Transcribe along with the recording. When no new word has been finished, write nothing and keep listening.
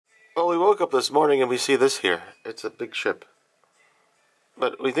Well, we woke up this morning and we see this here. It's a big ship.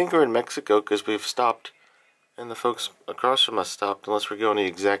 But we think we're in Mexico because we've stopped. And the folks across from us stopped unless we're going the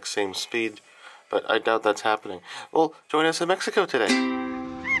exact same speed. But I doubt that's happening. Well, join us in Mexico today.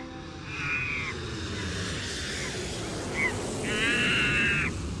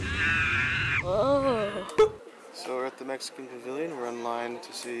 Whoa. So we're at the Mexican Pavilion. We're in line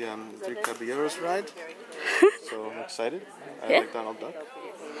to see the Three Caballeros ride. So I'm excited. I like Donald Duck.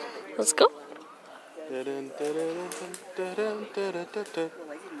 Let's go.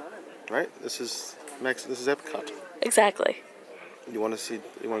 Right? This is Epcot. Exactly. You want to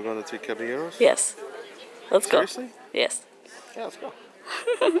go on the Three Caballeros? Yes. Let's go. Seriously? Yes. Yeah, let's go.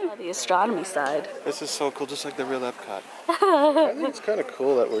 The astronomy side. This is so cool, just like the real Epcot. I think it's kind of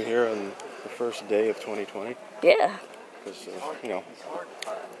cool that we're here on the first day of 2020. Yeah. Because,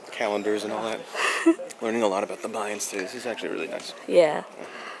 calendars and all that. Learning a lot about the Mayans too. This is actually really nice. Yeah.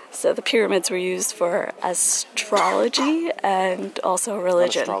 So the pyramids were used for astrology and also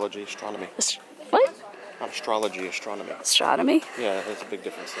religion. Not astrology, astronomy. What? Not astrology, astronomy. Astronomy? Yeah, there's a big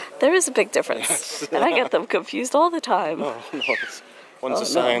difference there. There is a big difference. Yes. And I get them confused all the time. Oh, no. One's a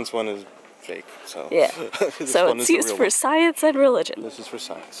science, one is fake. So yeah. So it's used for science and religion. This is for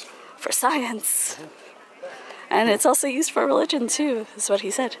science. For science. And it's also used for religion too, is what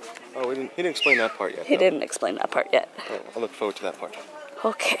he said. Oh, he didn't explain that part yet. He didn't explain that part yet. Oh, I look forward to that part.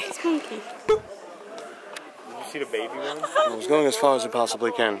 Okay. Did you see the baby one? I was going as far as I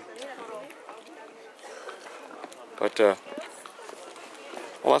possibly can. But, well,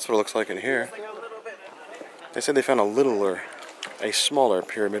 that's what it looks like in here. They said they found a smaller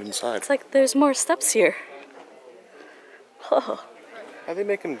pyramid inside. It's like there's more steps here. Oh. How'd they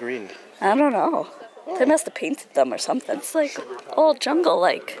make them green? I don't know. They must have painted them or something. It's like all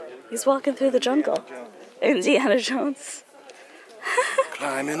jungle-like. He's walking through the jungle. Indiana Jones.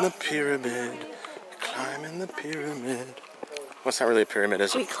 Climb in the pyramid. Climb in the pyramid. Well, it's not really a pyramid,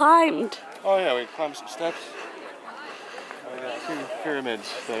 is We it? climbed. Oh, yeah, we climbed some steps. We got 2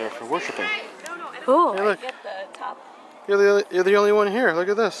 pyramids that are for worshiping. Cool. Hey, look. I get the top. You're the only one here. Look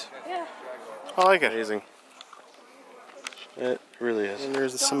at this. Yeah. I like it. Amazing. It really is. And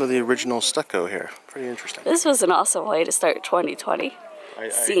there's some of the original stucco here. Pretty interesting. This was an awesome way to start 2020. I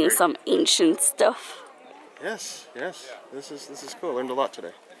Seeing agree. some ancient stuff. Yes. This is cool. I learned a lot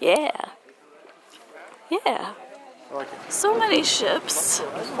today. Yeah. Yeah. I like it. So many ships.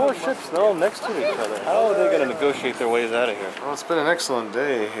 There's 4 ships. They're all next to each other. How are they going to negotiate their ways out of here? Well, it's been an excellent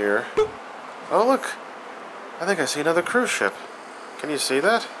day here. Oh, look. I think I see another cruise ship. Can you see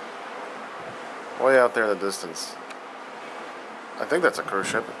that? Way out there in the distance. I think that's a cruise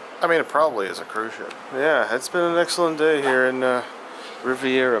ship. I mean, it probably is a cruise ship. Yeah, it's been an excellent day here in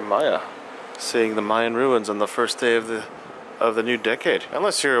Riviera, Maya. Seeing the Mayan ruins on the first day of the new decade.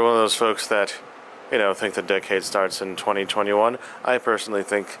 Unless you're one of those folks that, think the decade starts in 2021. I personally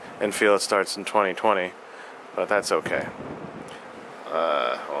think and feel it starts in 2020. But that's okay.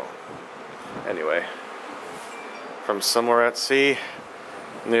 Well, anyway. From somewhere at sea,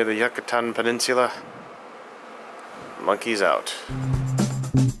 near the Yucatan Peninsula, monkeys out.